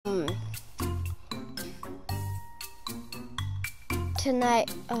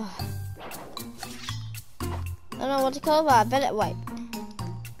tonight. Oh. I don't know what to call it, but I better wait.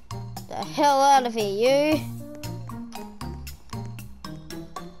 The hell out of here, you!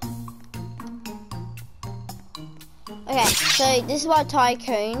 Okay, so this is my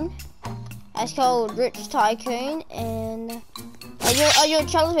tycoon. It's called Rich Tycoon, and are you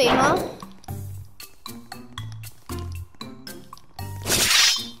challenge me, huh?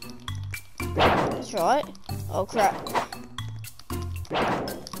 That's right. Oh crap!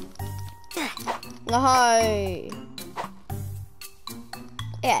 No.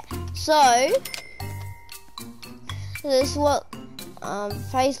 Yeah. So this is what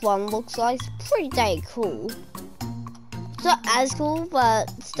phase 1 looks like. It's pretty dang cool. It's not as cool,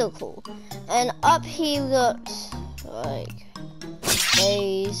 but it's still cool. And up here we got like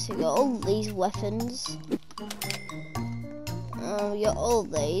these. We got all these weapons. We got all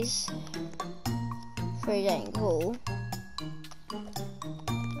these. Pretty dang cool.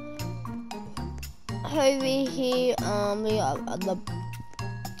 Over here, we got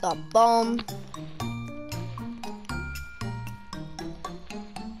the bomb.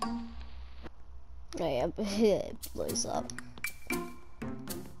 Oh yeah, it blows up.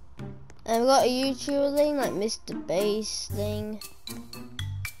 And we got a YouTuber thing, like Mr. Bass thing.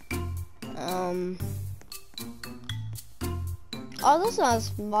 Oh, that's not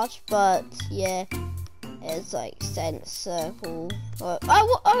as much, but yeah, it's like staying in a circle. Oh,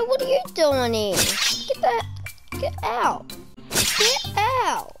 what are you doing here? Get out! Get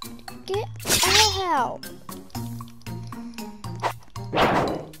out! Get out!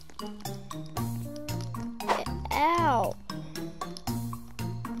 Out!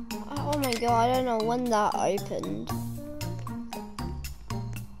 Oh my god, I don't know when that opened.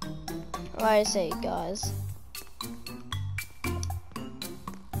 Wait a second, guys.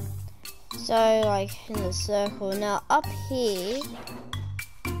 So, like, in the circle. Now, up here,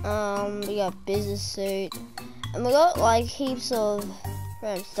 we got business suit. And we got, like, heaps of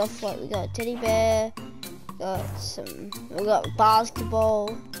random stuff. Like, we got a teddy bear. We got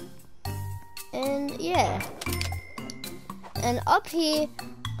basketball. And, yeah. And up here,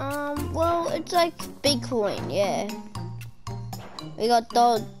 well, it's like Bitcoin, yeah. We got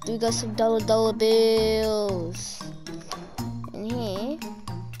some dollar bills in here.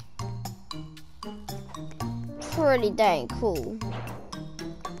 Pretty dang cool.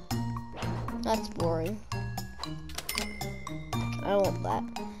 That's boring. I don't want that.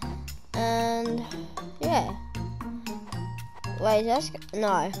 And yeah. Wait,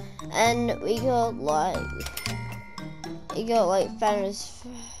 no. And we got like famous.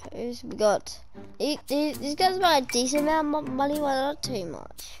 We got these guys about a decent amount of money, but not too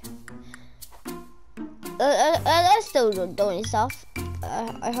much. They're still doing stuff.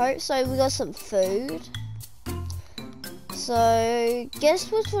 I hope so. We got some food. So guess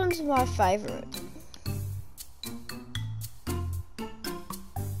which one's my favorite?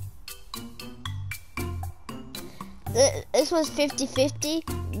 This was 50-50.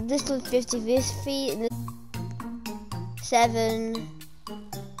 This was 50-50. 7,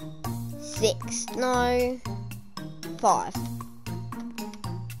 6, no, 5.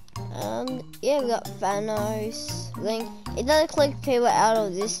 Yeah, we got Thanos, Link. It doesn't click people out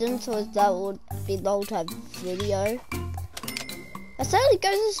of distance, so that would be the whole type video. I sadly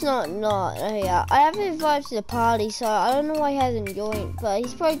goes it's not, yeah. I haven't invited to the party, so I don't know why he hasn't joined, but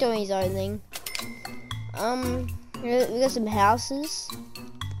he's probably doing his own thing. We got some houses.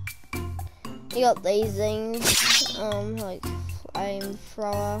 We got these things, like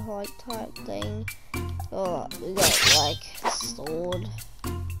flamethrower, like type thing. Oh, we got like a sword.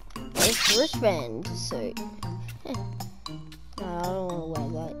 It's wristband suit. No, I don't want to wear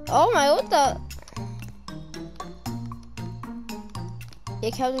that. Oh my, what the?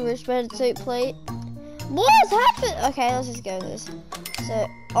 Here comes the wristband suit plate. What happened? Okay, let's just go with this. So,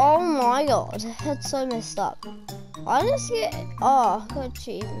 oh my god, that's so messed up. I just get, oh, got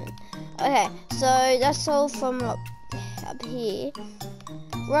achievement. Okay, so that's all from up here.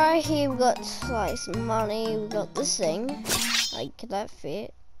 Right here we got like some money. We got this thing. Like, can that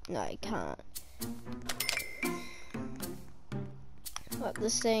fit? No, it can't. Got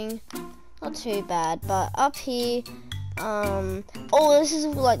this thing. Not too bad, but up here, oh, this is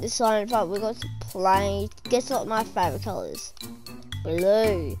like the sign, but we got some planes. Guess what my favorite color is?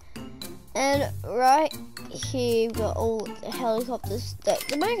 Blue. And right here we got all the helicopters that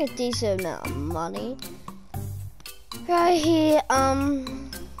they make a decent amount of money. Right here, now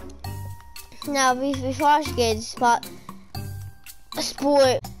before I get this part,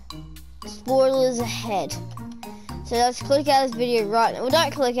 spoilers ahead. So let's click out of this video right now. Well,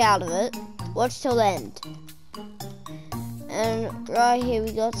 don't click out of it. Watch till the end. And right here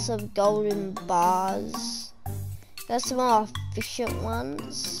we got some golden bars. Got some more efficient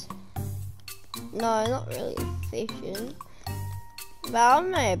ones. No, not really efficient. But I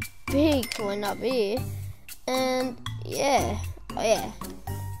made a big one up here. And yeah, oh yeah.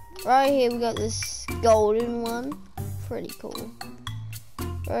 Right here we got this golden one. Pretty cool.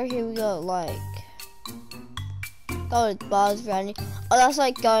 Right here we got like golden bars around here. Oh, that's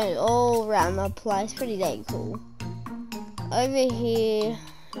like going all around my place. Pretty dang cool. Over here,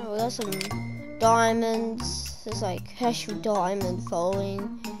 oh, we got some diamonds. There's like special diamond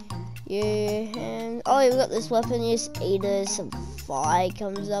following you. And oh, we got this weapon. You just eat it. Some fire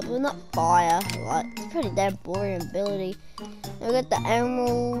comes up. Well, not fire. Like it's pretty damn boring ability. And we got the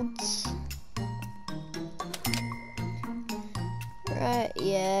emeralds. Right,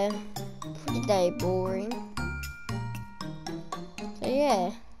 yeah. Pretty damn boring. So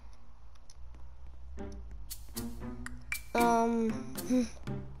yeah.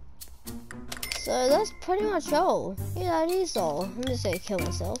 So that's pretty much all. Yeah, that is all. I'm just gonna kill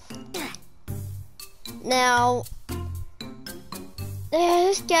myself. Now, yeah,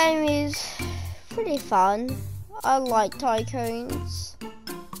 this game is pretty fun. I like tycoons.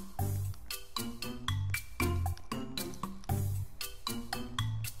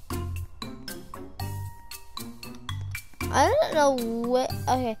 I don't know where.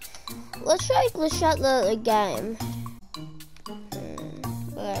 Okay, let's try glitch out the game.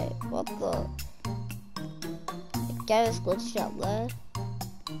 Wait, what the? The game is glitched out there.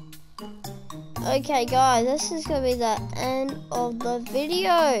 Okay, guys, this is gonna be the end of the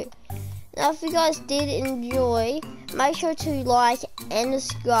video. Now, if you guys did enjoy, make sure to like and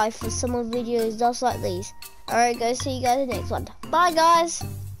subscribe for some more videos just like these. Alright, guys, see you guys in the next one. Bye, guys.